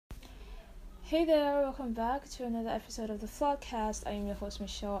Hey there, welcome back to another episode of the Vlogcast. I am your host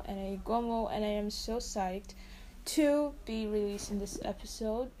Michelle and Gomo, and I am so psyched to be releasing this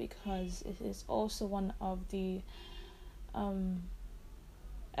episode because it is also one of the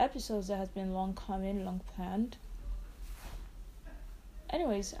episodes that has been long coming, long planned.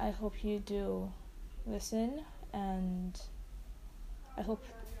 Anyways, I hope you do listen, and I hope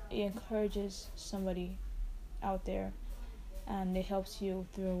it encourages somebody out there and it helps you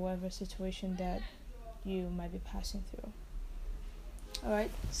through whatever situation that you might be passing through. Alright,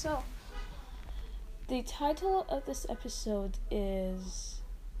 so the title of this episode is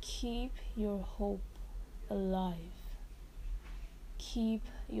Keep Your Hope Alive. Keep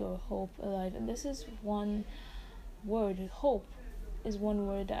your hope alive. And this is one word, hope is one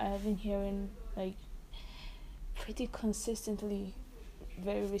word that I have been hearing pretty consistently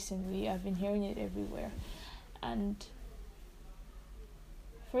very recently. I've been hearing it everywhere. And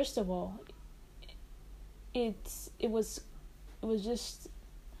first of all, I was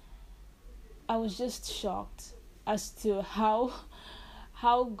just shocked as to how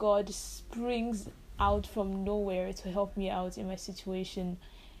God springs out from nowhere to help me out in my situation.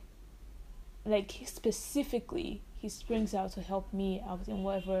 Like, specifically, he springs out to help me out in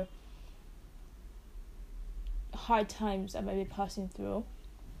whatever hard times I might be passing through.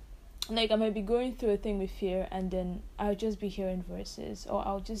 Like, I might be going through a thing with fear, and then I'll just be hearing verses, or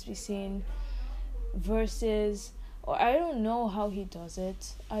I'll just be seeing verses, or I don't know how he does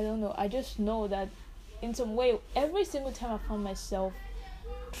it. I don't know. I just know that in some way, every single time I found myself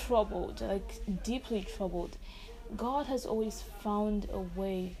troubled, like deeply troubled, God has always found a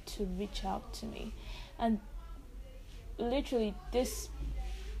way to reach out to me. And literally, this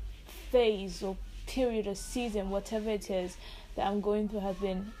phase or period or season, whatever it is that I'm going through, has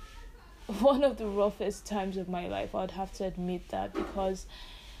been one of the roughest times of my life. I'd have to admit that, because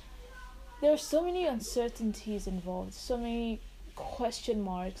there are so many uncertainties involved, so many question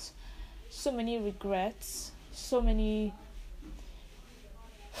marks, so many regrets, so many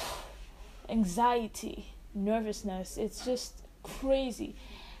anxiety, nervousness. It's just crazy.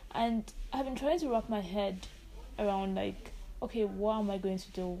 And I've been trying to wrap my head around, okay, what am I going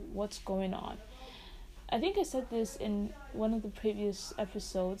to do? What's going on? I think I said this in one of the previous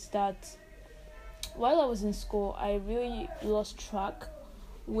episodes, that while I was in school, I really lost track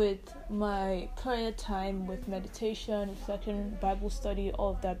with my prayer time, with meditation, reflection, Bible study, all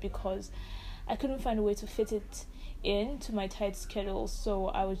of that, because I couldn't find a way to fit it into my tight schedule. So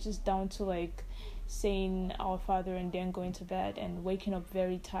I was just down to saying Our Father and then going to bed and waking up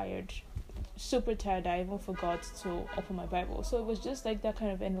very tired, super tired. I even forgot to open my Bible. So it was just like that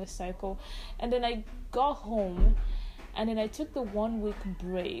kind of endless cycle. And then I got home, and then I took the 1 week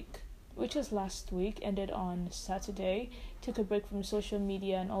break, which was last week, ended on Saturday. Took a break from social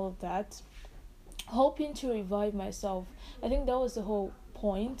media and all of that, hoping to revive myself. I think that was the whole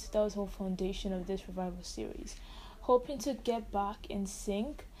point, that was the whole foundation of this revival series, hoping to get back in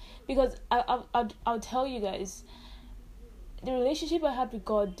sync. Because I'll tell you guys, the relationship I had with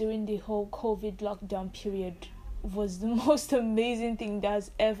God during the whole COVID lockdown period was the most amazing thing that has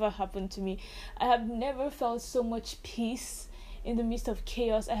ever happened to me. I have never felt so much peace in the midst of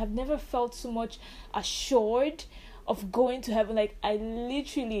chaos. I have never felt so much assured of going to heaven. I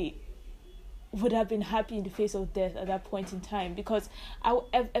literally would have been happy in the face of death at that point in time, because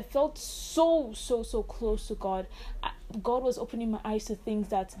I felt so close to God. God was opening my eyes to things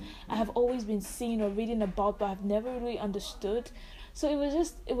that I have always been seeing or reading about, but I've never really understood. So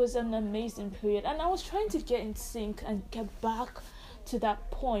it was an amazing period, and I was trying to get in sync and get back to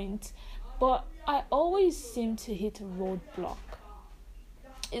that point, but I always seem to hit a roadblock.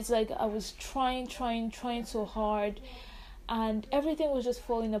 It's like I was trying so hard, and everything was just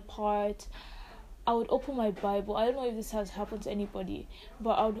falling apart. I would open my Bible. I don't know if this has happened to anybody,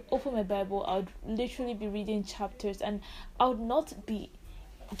 but I would open my Bible. I would literally be reading chapters, and I would not be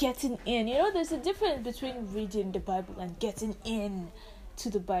getting in. There's a difference between reading the Bible and getting in to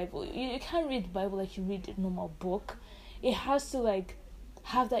the Bible. You can't read the Bible like you read a normal book. It has to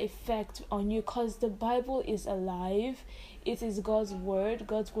have that effect on you, because the Bible is alive. It is God's word.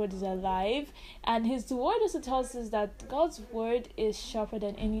 God's word is alive, and his word also tells us that God's word is sharper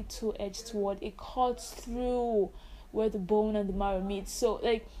than any two-edged sword. It cuts through where the bone and the marrow meet. So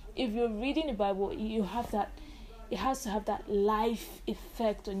if you're reading the Bible, you have that, it has to have that life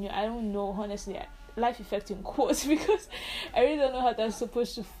effect on you. I don't know, honestly, life effect in quotes, because I really don't know how that's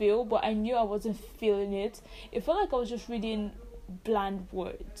supposed to feel, but I knew I wasn't feeling it. It felt like I was just reading bland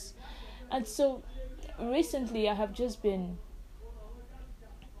words. And so recently I have just been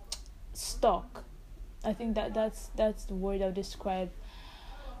stuck. I think that's the word I'll describe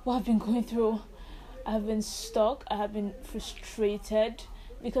what I've been going through. I have been stuck. I have been frustrated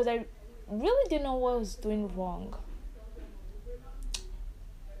because I really didn't know what I was doing wrong.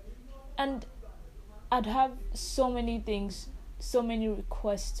 And I'd have so many things, so many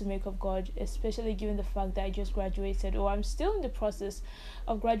requests to make of God, especially given the fact that I just graduated, or I'm still in the process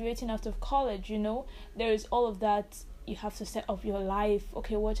of graduating out of college. There is all of that. You have to set up your life.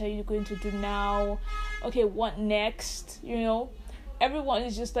 Okay, what are you going to do now? Okay, what next? Everyone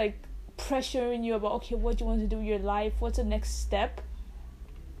is just like pressuring you about, okay, what do you want to do with your life? What's the next step?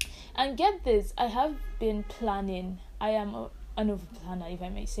 And get this, I have been planning. I am an over planner, if I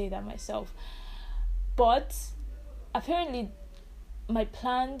may say that myself. But apparently my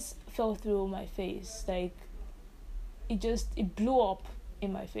plans fell through my face. Like, it blew up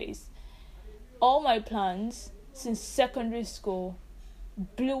in my face. All my plans since secondary school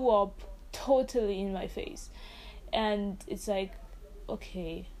blew up totally in my face. And it's like,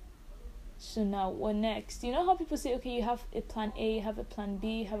 okay, so now what next? You know how people say, okay, you have a plan A, you have a plan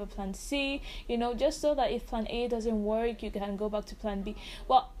B, you have a plan C, just so that if plan A doesn't work, you can go back to plan B.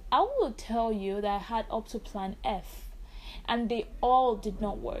 Well, I will tell you that I had up to plan F, and they all did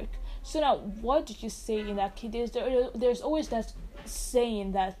not work. So now, what did you say in that case? There's always that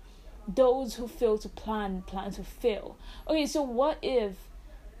saying that those who fail to plan to fail. Okay, so what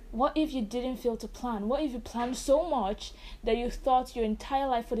if you didn't fail to plan? What if you planned so much that you thought your entire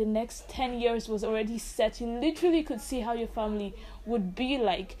life for the next 10 years was already set? You literally could see how your family would be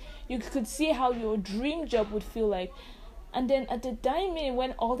like. You could see how your dream job would feel like. And then at the dying minute,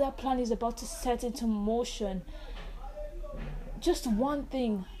 when all that plan is about to set into motion, just one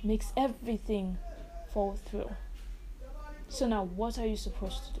thing makes everything fall through. So now, what are you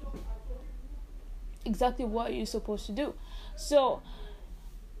supposed to do? Exactly what are you supposed to do? So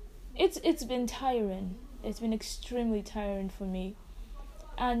it's been tiring. It's been extremely tiring for me.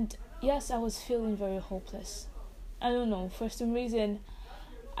 And yes, I was feeling very hopeless. I don't know, for some reason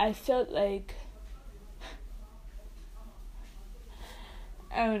I felt like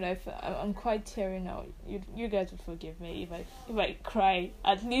I don't know, I'm quite tearing now. You guys would forgive me if I cry,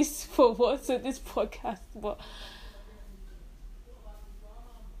 at least for once of this podcast. But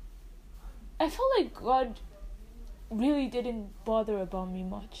I felt like God really didn't bother about me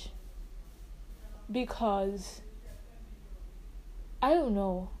much, because I don't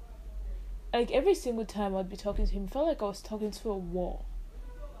know, like every single time I'd be talking to him, it felt like I was talking to a wall.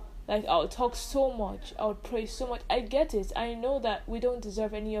 Like, I would talk so much, I would pray so much. I get it, I know that we don't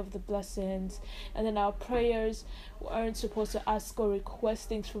deserve any of the blessings, and then our prayers aren't supposed to ask or request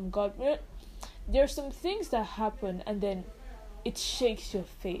things from God. There are some things that happen, and then it shakes your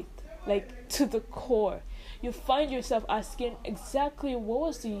faith, like to the core. You find yourself asking exactly what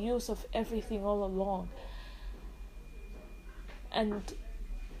was the use of everything all along. And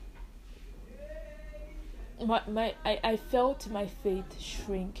I felt my faith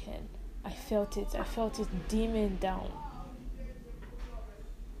shrinking. I felt it dimming down.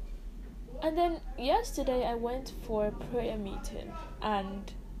 And then yesterday I went for a prayer meeting,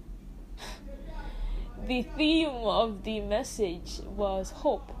 and the theme of the message was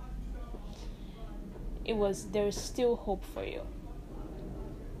hope. It was, there is still hope for you.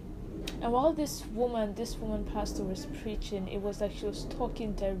 And while this woman pastor was preaching, it was like she was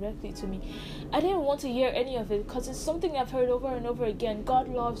talking directly to me. I didn't want to hear any of it, because it's something I've heard over and over again. God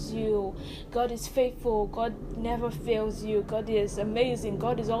loves you. God is faithful. God never fails you. God is amazing.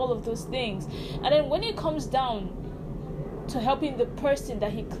 God is all of those things. And then when it comes down to helping the person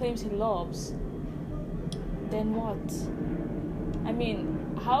that he claims he loves, then what? I mean,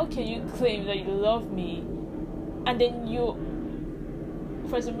 how can you claim that you love me, and then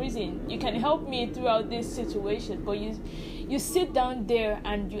for some reason you can help me throughout this situation, but you sit down there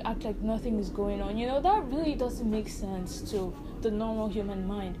and you act like nothing is going on? That really doesn't make sense to the normal human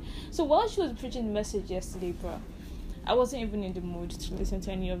mind. So while she was preaching the message yesterday, I wasn't even in the mood to listen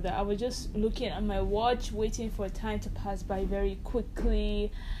to any of that. I was just looking at my watch, waiting for time to pass by very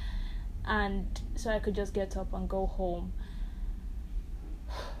quickly, and so I could just get up and go home.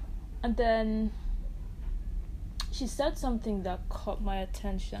 And then she said something that caught my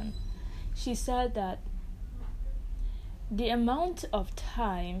attention. She said that the amount of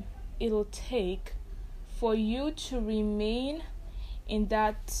time it'll take for you to remain in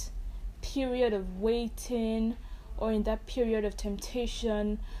that period of waiting, or in that period of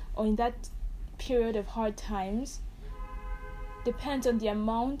temptation, or in that period of hard times, depends on the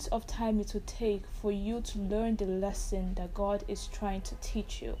amount of time it will take for you to learn the lesson that God is trying to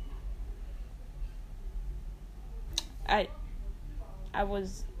teach you.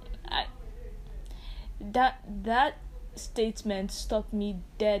 That statement stopped me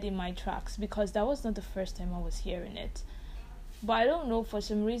dead in my tracks, because that was not the first time I was hearing it. But I don't know, for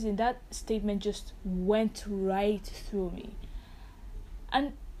some reason that statement just went right through me.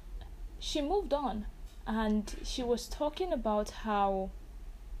 And she moved on, and she was talking about how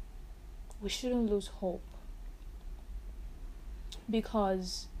we shouldn't lose hope,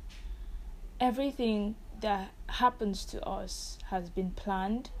 because everything that happens to us has been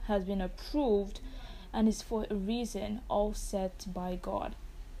planned, has been approved, and is for a reason, all set by God.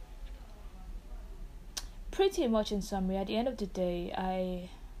 Pretty much in summary, at the end of the day, I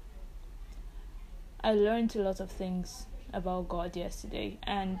learned a lot of things about God yesterday,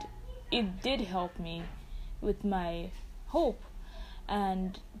 and it did help me with my hope.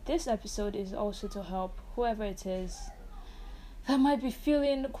 And this episode is also to help whoever it is that might be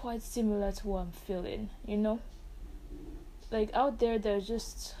feeling quite similar to what I'm feeling, Like out there, there's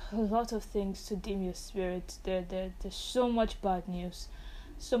just a lot of things to dim your spirit. There's so much bad news,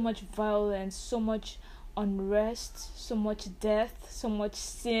 so much violence, so much unrest, so much death, so much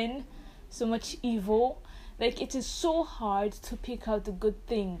sin, so much evil. Like, it is so hard to pick out the good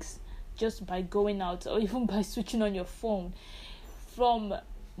things just by going out, or even by switching on your phone. From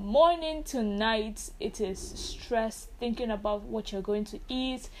morning to night, it is stress, thinking about what you're going to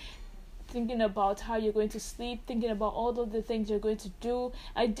eat, thinking about how you're going to sleep, thinking about all of the things you're going to do.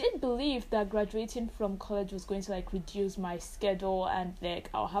 I did believe that graduating from college was going to reduce my schedule, and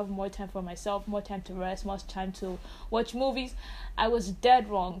I'll have more time for myself, more time to rest, more time to watch movies. I was dead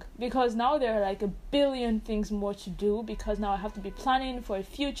wrong, because now there are a billion things more to do, because now I have to be planning for a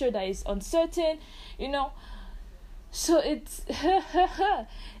future that is uncertain, So it's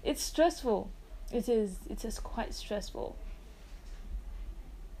it's stressful. It is quite stressful.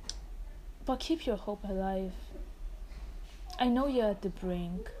 But keep your hope alive. I know you're at the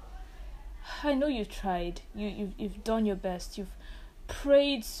brink. I know you've tried. You've done your best. You've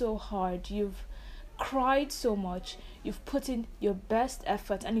prayed so hard. You've cried so much. You've put in your best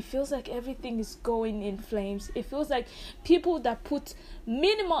effort, and it feels like everything is going in flames. It feels like people that put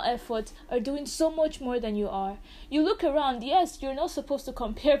minimal effort are doing so much more than you are. You look around, yes, you're not supposed to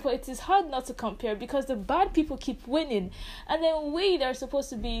compare, but it is hard not to compare, because the bad people keep winning, and then we that are supposed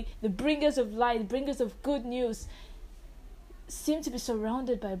to be the bringers of light, bringers of good news, seem to be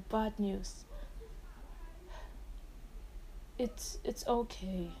surrounded by bad news. It's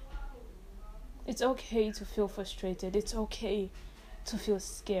okay. It's okay to feel frustrated. It's okay to feel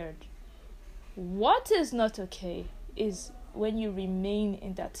scared. What is not okay is when you remain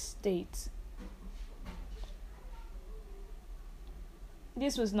in that state.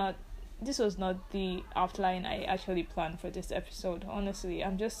 This was not the outline I actually planned for this episode. Honestly,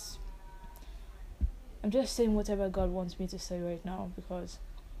 I'm just saying whatever God wants me to say right now, because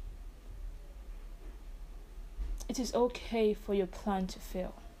it is okay for your plan to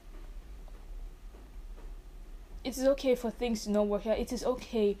fail. It is okay for things to not work out. It is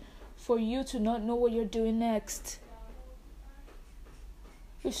okay for you to not know what you're doing next.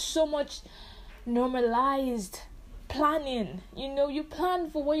 With so much normalized planning, you plan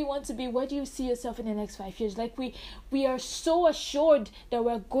for where you want to be. Where do you see yourself in the next 5 years? We are so assured that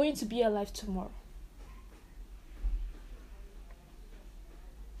we're going to be alive tomorrow.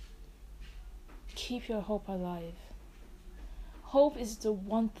 Keep your hope alive. Hope is the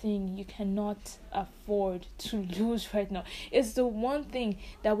one thing you cannot afford to lose right now. It's the one thing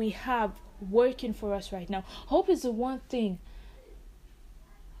that we have working for us right now. Hope is the one thing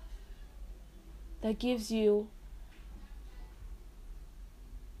that gives you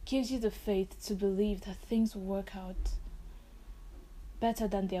the faith to believe that things will work out better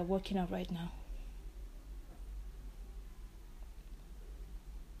than they are working out right now.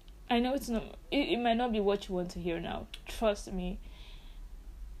 I know it might not be what you want to hear now. Trust me.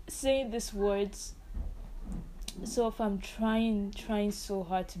 Saying these words, so if I'm trying so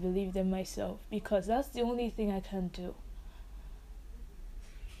hard to believe them myself, because that's the only thing I can do.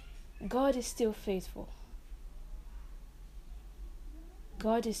 God is still faithful.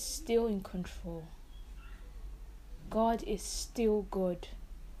 God is still in control. God is still good.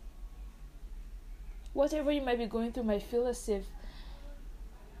 Whatever you might be going through might feel as if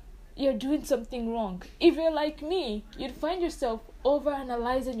you're doing something wrong. If you're like me, you'd find yourself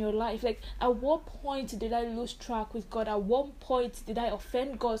overanalyzing your life. At what point did I lose track with God? At what point did I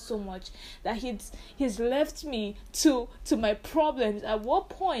offend God so much that He's left me to my problems? At what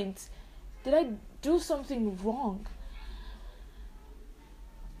point did I do something wrong?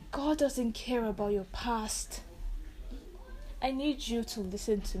 God doesn't care about your past. I need you to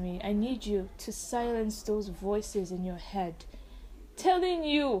listen to me. I need you to silence those voices in your head telling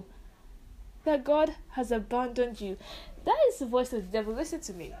you that God has abandoned you. That is the voice of the devil. Listen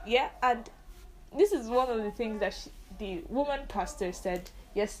to me. Yeah, and this is one of the things that the woman pastor said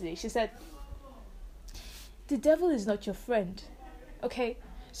yesterday. She said, the devil is not your friend. Okay?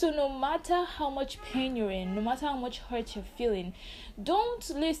 So no matter how much pain you're in, no matter how much hurt you're feeling, don't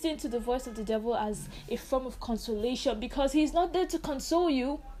listen to the voice of the devil as a form of consolation, because he's not there to console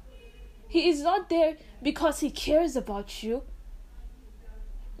you. He is not there because he cares about you.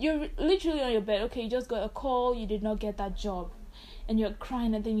 You're literally on your bed. Okay, you just got a call. You did not get that job. And you're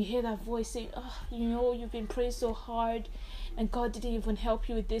crying, and then you hear that voice saying, you've been praying so hard and God didn't even help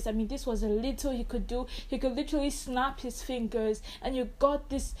you with this. I mean, this was a little he could do. He could literally snap his fingers and you got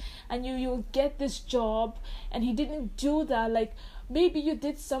this, and you'll get this job, and he didn't do that. Like, maybe you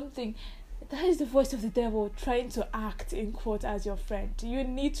did something. That is the voice of the devil trying to act, in quote, as your friend. You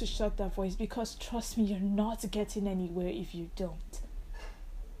need to shut that voice, because trust me, you're not getting anywhere if you don't.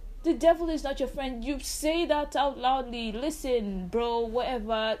 The devil is not your friend. You say that out loudly. Listen, bro,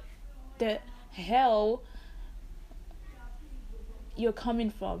 whatever the hell you're coming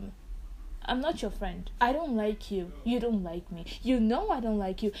from, I'm not your friend. I don't like you. You don't like me. You know I don't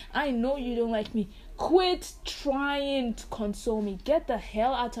like you. I know you don't like me. Quit trying to console me. Get the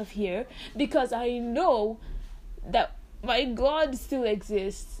hell out of here, because I know that my God still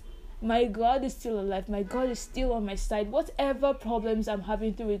exists. My God is still alive. My God is still on my side. Whatever problems I'm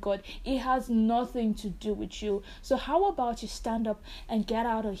having through with God, it has nothing to do with you. So how about you stand up and get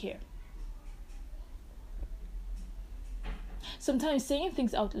out of here? Sometimes saying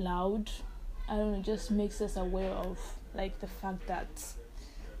things out loud, I don't know, just makes us aware of, like, the fact that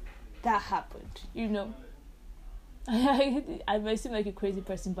happened, you know. I might seem like a crazy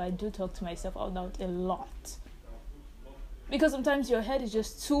person, but I do talk to myself out loud a lot. Because sometimes your head is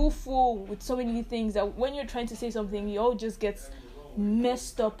just too full with so many things that when you're trying to say something, it all just gets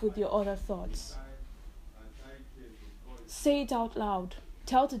messed up with your other thoughts. Say it out loud.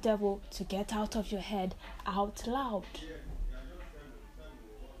 Tell the devil to get out of your head out loud.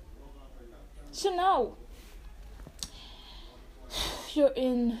 So now, you're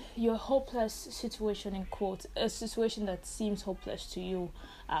in your hopeless situation, in quotes, a situation that seems hopeless to you,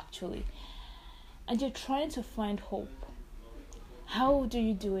 actually. And you're trying to find hope. How do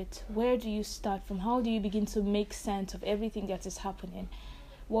you do it? Where do you start from? How do you begin to make sense of everything that is happening?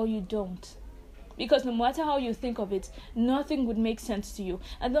 Well, you don't. Because no matter how you think of it, nothing would make sense to you.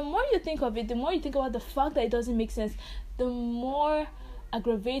 And the more you think of it, the more you think about the fact that it doesn't make sense, the more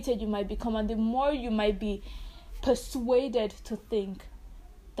aggravated you might become, and the more you might be persuaded to think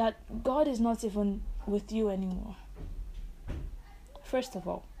that God is not even with you anymore. First of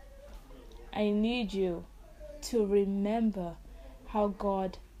all, I need you to remember how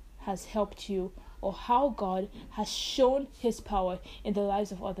God has helped you, or how God has shown his power in the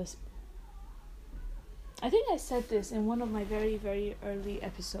lives of others. I think I said this in one of my very, very early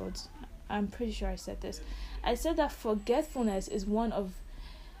episodes. I'm pretty sure I said this. I said that forgetfulness is one of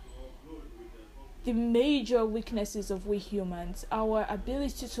the major weaknesses of we humans. Our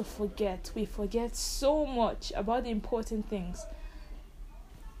ability to forget. We forget so much about the important things.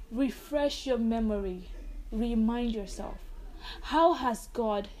 Refresh your memory. Remind yourself. How has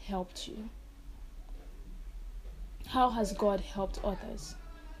God helped you? How has God helped others?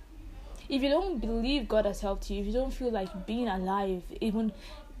 If you don't believe God has helped you, if you don't feel like being alive, even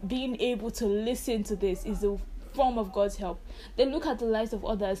being able to listen to this is a form of God's help, then look at the lives of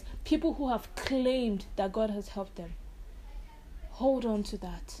others, people who have claimed that God has helped them. Hold on to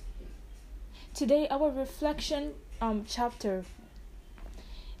that. Today, our reflection chapter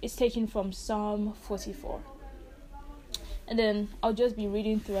is taken from Psalm 44. And then I'll just be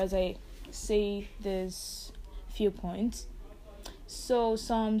reading through as I say these few points. So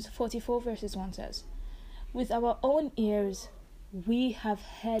Psalms 44 verses 1 says, "With our own ears we have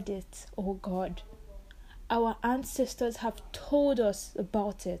heard it, O God. Our ancestors have told us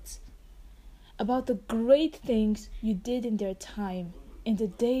about it, about the great things you did in their time, in the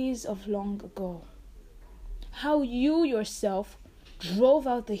days of long ago. How you yourself drove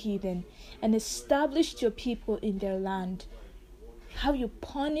out the heathen and established your people in their land. How you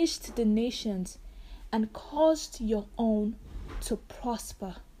punished the nations and caused your own to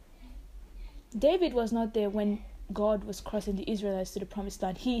prosper." David was not there when God was crossing the Israelites to the promised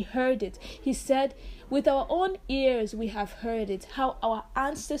land. He heard it. He said, "With our own ears we have heard it, how our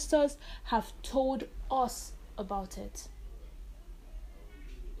ancestors have told us about it."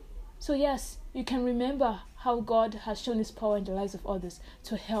 So yes, you can remember how God has shown his power in the lives of others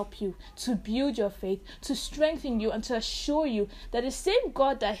to help you, to build your faith, to strengthen you, and to assure you that the same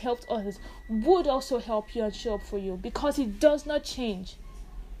God that helped others would also help you and show up for you, because he does not change.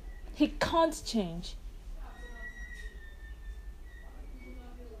 He can't change.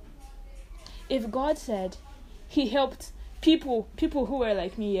 If God said he helped people who were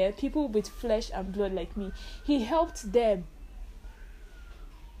like me, people with flesh and blood like me, he helped them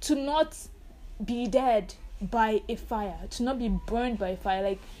to not be dead by a fire, to not be burned by a fire.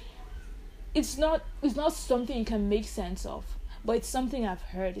 Like, it's not something you can make sense of, but it's something I've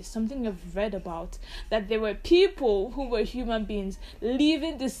heard, it's something I've read about, that there were people who were human beings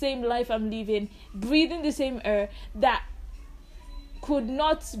living the same life I'm living, breathing the same air, that could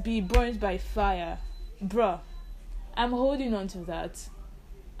not be burned by fire. Bruh, I'm holding on to that.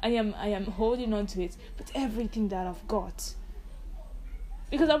 I am holding on to it with everything that I've got,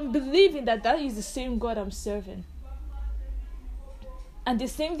 because I'm believing that is the same God I'm serving, and the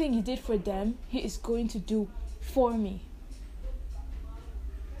same thing he did for them, he is going to do for me.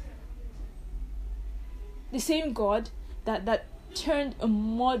 The same God that turned a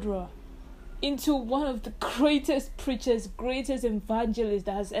murderer into one of the greatest preachers, greatest evangelists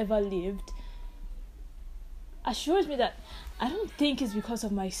that has ever lived, assures me that I don't think it's because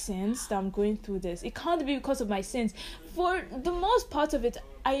of my sins that I'm going through this. It can't be because of my sins. For the most part of it,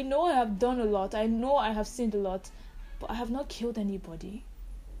 I know I have done a lot. I know I have sinned a lot, but I have not killed anybody.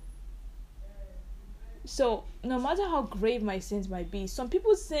 So no matter how grave my sins might be, some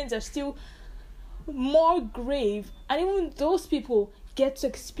people's sins are still more grave, and even those people get to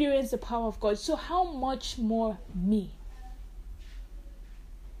experience the power of God. So how much more me?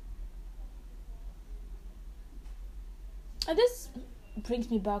 And this brings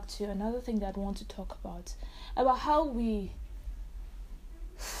me back to another thing that I want to talk about how we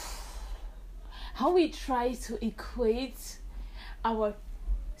try to equate our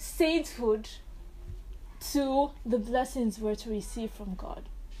sainthood to the blessings we're to receive from God.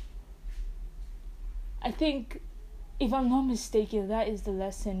 I think, if I'm not mistaken, that is the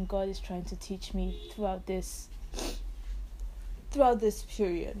lesson God is trying to teach me throughout this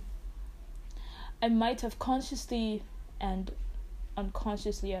period. I might have consciously and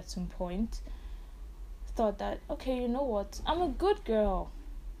unconsciously at some point thought that, okay, you know what, I'm a good girl.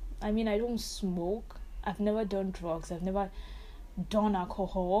 I mean, I don't smoke, I've never done drugs, I've never done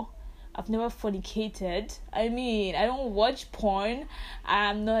alcohol, I've never fornicated, I mean, I don't watch porn,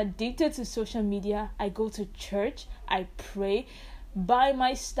 I'm not addicted to social media, I go to church, I pray. By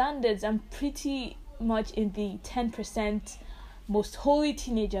my standards, I'm pretty much in the 10% most holy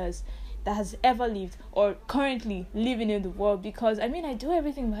teenagers that has ever lived or currently living in the world, because I mean, I do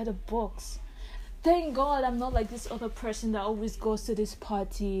everything by the books. Thank God I'm not like this other person that always goes to this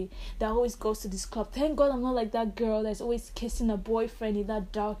party, that always goes to this club. Thank God I'm not like that girl that's always kissing a boyfriend in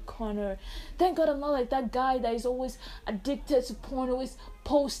that dark corner. Thank God I'm not like that guy that is always addicted to porn, always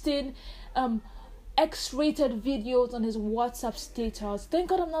posting X-rated videos on his WhatsApp status. Thank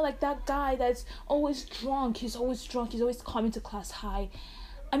God I'm not like that guy that's always drunk. He's always coming to class high.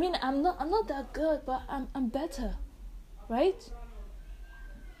 I mean, I'm not that good, but I'm better, right?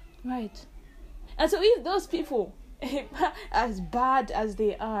 Right. And so if those people, as bad as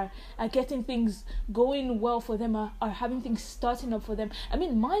they are getting things going well for them, are having things starting up for them, I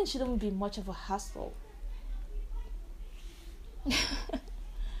mean, mine shouldn't be much of a hassle.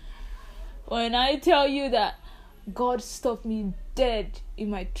 When I tell you that God stopped me dead in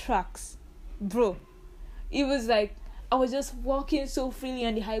my tracks, bro, it was like I was just walking so freely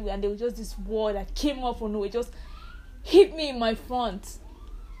on the highway, and there was just this wall that came up on the way, just hit me in my front.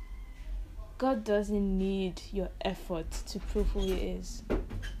 God doesn't need your effort to prove who he is.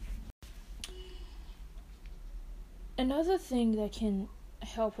 Another thing that can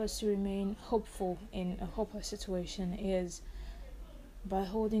help us to remain hopeful in a hopeless situation is by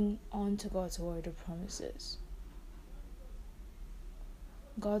holding on to God's word or promises.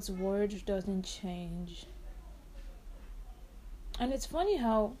 God's word doesn't change. And it's funny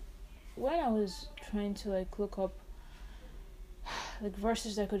how when I was trying to look up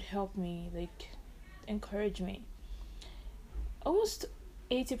verses that could help me, encourage me, almost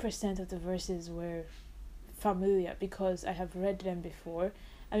 80% of the verses were familiar because I have read them before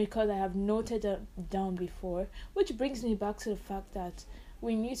and because I have noted them down before, which brings me back to the fact that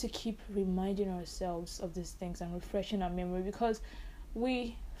we need to keep reminding ourselves of these things and refreshing our memory, because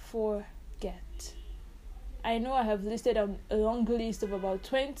we forget. I know I have listed a long list of about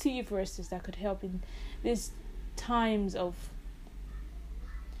 20 verses that could help in these times of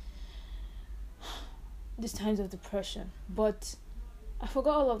depression, but I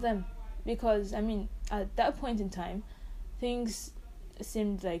forgot all of them because, I mean, at that point in time, things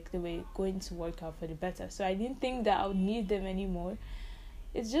seemed like they were going to work out for the better, so I didn't think that I would need them anymore.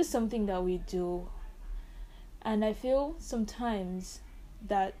 It's just something that we do, and I feel sometimes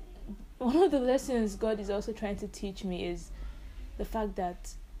that one of the lessons God is also trying to teach me is the fact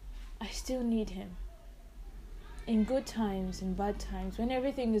that I still need him. In good times, in bad times, when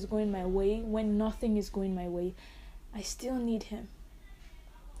everything is going my way, when nothing is going my way, I still need him.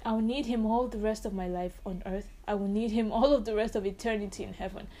 I will need him all the rest of my life on earth. I will need him all of the rest of eternity in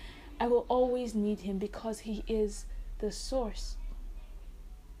heaven. I will always need him because he is the source.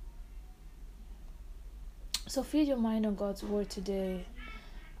 So feed your mind on God's word today.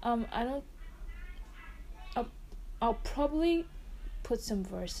 I'll probably put some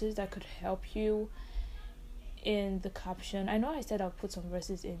verses that could help you in the caption. I know I said I'll put some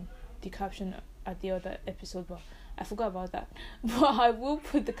verses in the caption at the other episode, but I forgot about that. But I will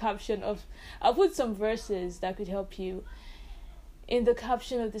put I'll put some verses that could help you in the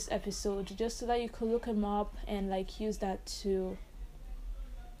caption of this episode, just so that you could look them up and use that to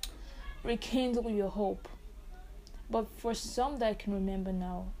rekindle your hope. But for some that I can remember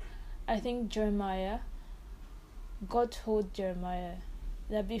now, I think God told Jeremiah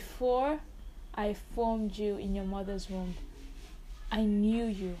that before I formed you in your mother's womb, I knew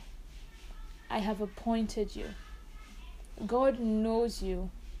you. I have appointed you. God knows you.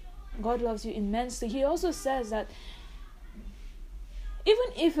 God loves you immensely. He also says that even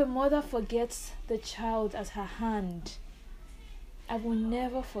if a mother forgets the child at her hand, I will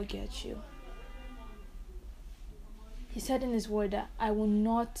never forget you. He said in his word that I will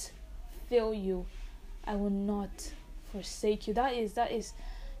not fail you. I will not forsake you. That is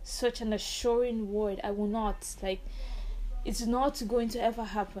such an assuring word. I will not. It's not going to ever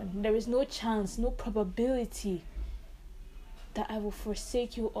happen. There is no chance, no probability that I will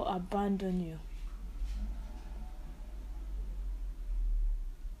forsake you or abandon you.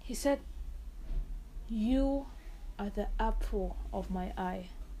 He said, you are the apple of my eye.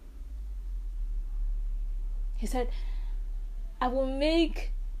 He said, I will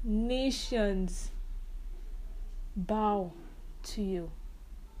make nations bow to you.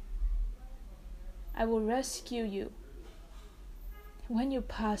 I will rescue you. When you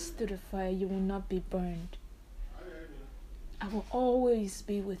pass through the fire, you will not be burned. I will always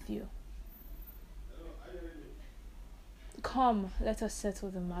be with you. Come, let us settle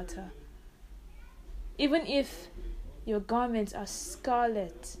the matter. Even if your garments are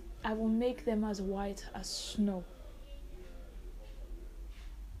scarlet, I will make them as white as snow.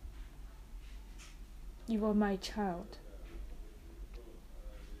 You are my child.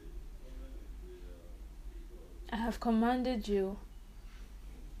 I have commanded you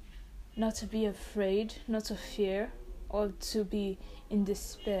not to be afraid, not to fear, or to be in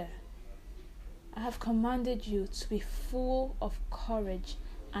despair. I have commanded you to be full of courage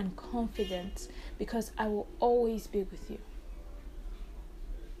and confidence, because I will always be with you.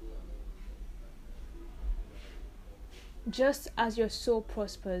 Just as your soul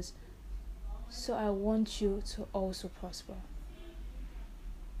prospers, so I want you to also prosper.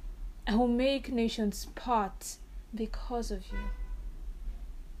 I will make nations part because of you.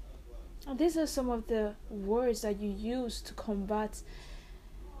 And these are some of the words that you use to combat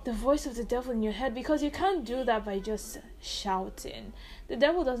the voice of the devil in your head, because you can't do that by just shouting. The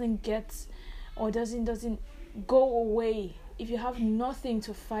devil doesn't get or doesn't go away if you have nothing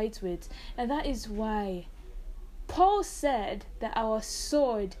to fight with. And that is why Paul said that our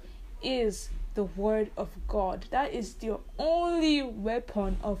sword is the word of God. That is the only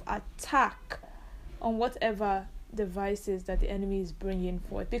weapon of attack on whatever devices that the enemy is bringing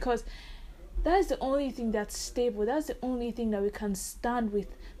forth, because that is the only thing that's stable. That's the only thing that we can stand with.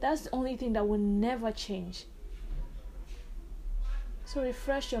 That's the only thing that will never change. So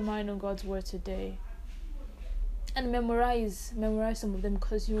refresh your mind on God's word today, and memorize some of them,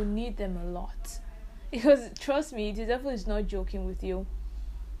 because you will need them a lot. Because trust me, the devil is not joking with you.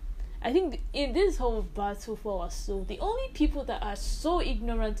 I think in this whole battle for our soul, the only people that are so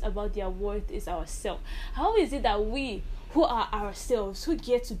ignorant about their worth is ourselves. How is it that we, who are ourselves, who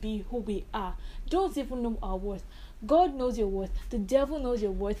get to be who we are, don't even know our worth? God knows your worth. The devil knows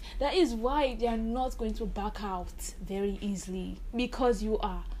your worth. That is why they are not going to back out very easily, because you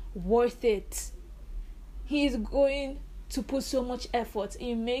are worth it. He is going to put so much effort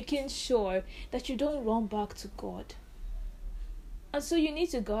in making sure that you don't run back to God. And so you need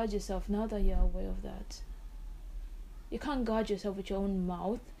to guard yourself now that you're aware of that. You can't guard yourself with your own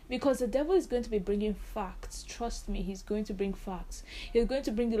mouth, because the devil is going to be bringing facts. Trust me, he's going to bring facts. He's going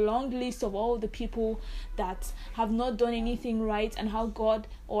to bring the long list of all the people that have not done anything right, and how God,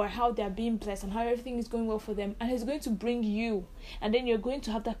 or how they're being blessed, and how everything is going well for them. And he's going to bring you. And then you're going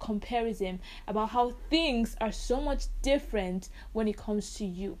to have that comparison about how things are so much different when it comes to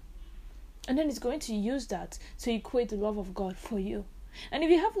you. And then he's going to use that to equate the love of God for you. And if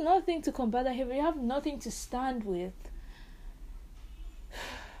you have nothing to combat that, if you have nothing to stand with,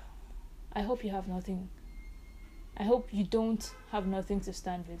 I hope you have nothing. I hope you don't have nothing to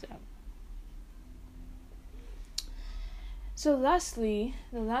stand with. So lastly,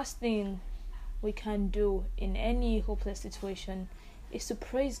 the last thing we can do in any hopeless situation is to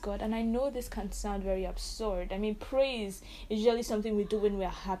praise God. And I know this can sound very absurd. I mean, praise is usually something we do when we are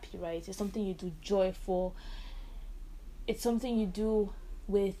happy, right? It's something you do joyful. It's something you do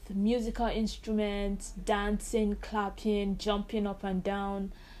with musical instruments, dancing, clapping, jumping up and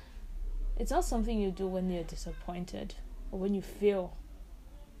down. It's not something you do when you're disappointed or when you fail.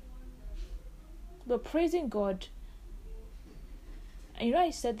 But praising God, and you know, I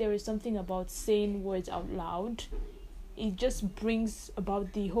said there is something about saying words out loud. It just brings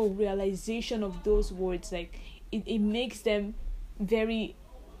about the whole realization of those words. Like, it makes them very,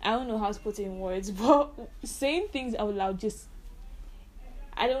 I don't know how to put it in words, but saying things out loud just,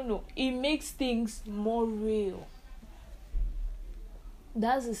 I don't know, it makes things more real.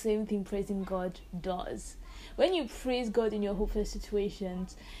 That's the same thing praising God does. When you praise God in your hopeless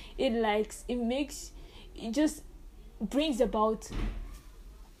situations, it just brings about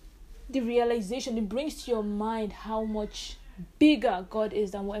the realization. It brings to your mind how much bigger God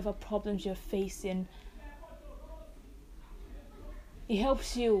is than whatever problems you're facing. It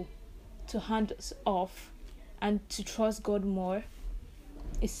helps you to hands off and to trust God more.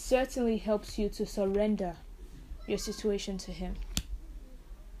 It certainly helps you to surrender your situation to Him.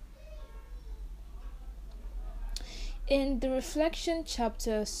 In the reflection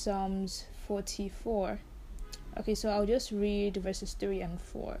chapter, Psalms 44, okay, so I'll just read verses 3 and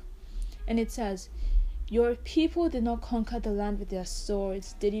 4. And it says, "Your people did not conquer the land with their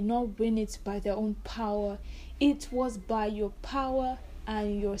swords. They did not win it by their own power. It was by your power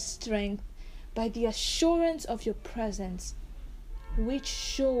and your strength, by the assurance of your presence, which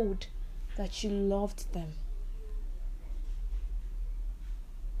showed that you loved them.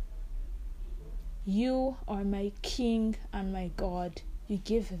 You are my King and my God. You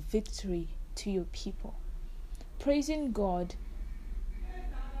give victory to your people." Praising God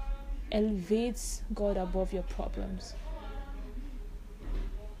elevates God above your problems.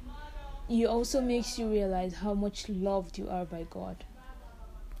 It also makes you realize how much loved you are by God.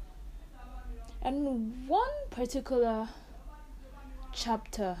 And one particular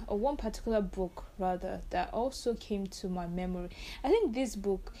chapter, or one particular book rather, that also came to my memory. I think this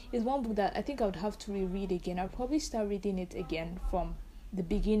book is one book that I think I would have to reread again. I'll probably start reading it again from the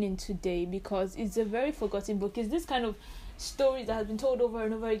beginning today, because it's a very forgotten book. It's this kind of story that has been told over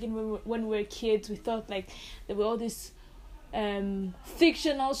and over again when we were kids. We thought like there were all these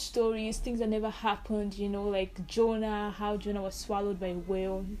fictional stories, things that never happened, like Jonah, how Jonah was swallowed by a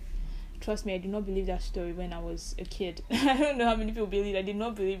whale. Trust me, I did not believe that story when I was a kid. I don't know how many people believe. I did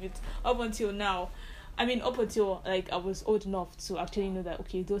not believe it up until now. I mean, up until I was old enough to actually know that,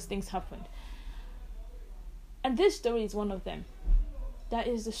 okay, those things happened. And this story is one of them. That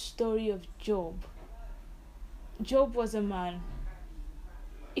is the story of Job. Job was a man.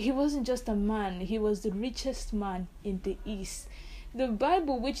 He wasn't just a man. He was the richest man in the East. The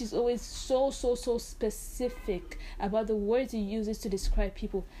Bible, which is always so specific about the words it uses to describe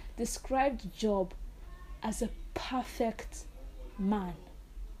people, described Job as a perfect man.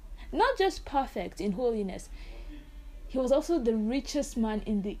 Not just perfect in holiness. He was also the richest man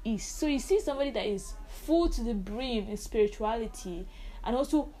in the East. So you see somebody that is full to the brim in spirituality and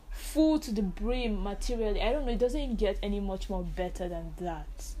also full to the brim materially. I don't know, it doesn't get any much more better than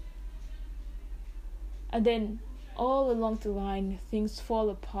that. And then all along the line, things fall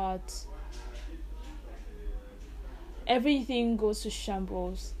apart. Everything goes to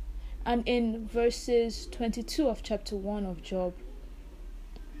shambles. And in verses 22 of chapter 1 of Job,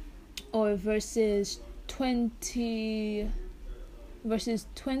 or verses 20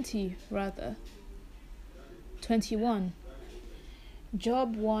 rather, 21,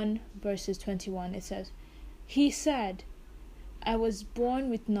 Job 1 verses 21, it says, "He said, I was born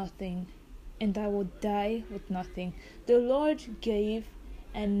with nothing, and I will die with nothing. The Lord gave,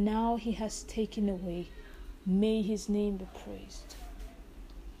 and now He has taken away. May His name be praised."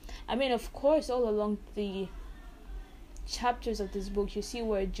 I mean, of course, all along the chapters of this book, you see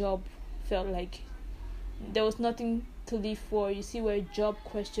where Job felt like there was nothing to live for. You see where Job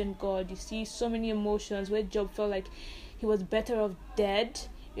questioned God. You see so many emotions where Job felt like he was better off dead,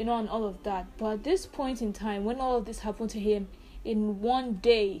 and all of that. But at this point in time, when all of this happened to him in one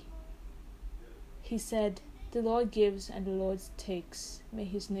day, he said, "The Lord gives and the Lord takes. May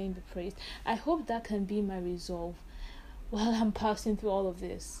His name be praised." I hope that can be my resolve while I'm passing through all of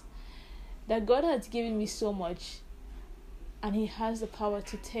this. That God has given me so much, and he has the power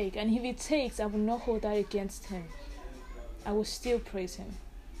to take. And if he takes, I will not hold that against him. I will still praise him.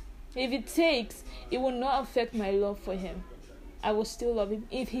 If he takes, it will not affect my love for him. I will still love him.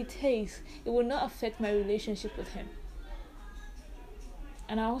 If he takes, it will not affect my relationship with him.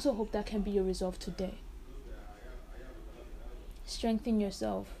 And I also hope that can be your resolve today. Strengthen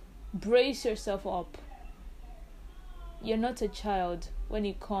yourself. Brace yourself up. You're not a child when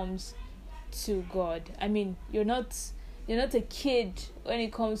it comes to God. I mean, you're not a kid when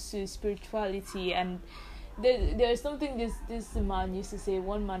it comes to spirituality. And there's something this man used to say.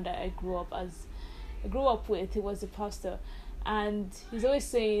 One man that I grew up with, he was a pastor, and he's always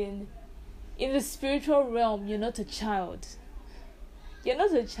saying, in the spiritual realm, you're not a child. You're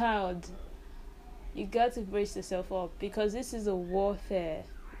not a child. You got to brace yourself up, because this is a warfare.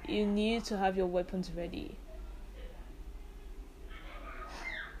 You need to have your weapons ready.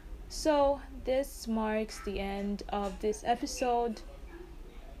 So this marks the end of this episode.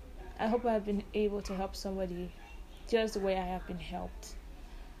 I hope I've been able to help somebody just the way I have been helped.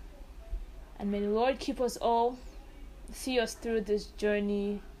 And may the Lord keep us all, see us through this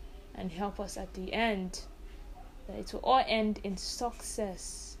journey, and help us at the end. That it will all end in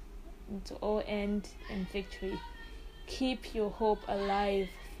success. It will all end in victory. Keep your hope alive,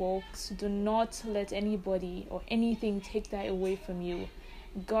 folks. Do not let anybody or anything take that away from you.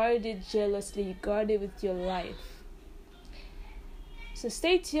 Guard it jealously. Guard it with your life. So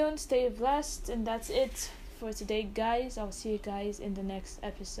stay tuned, stay blessed, and that's it for today, guys. I'll see you guys in the next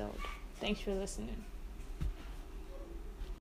episode. Thanks for listening.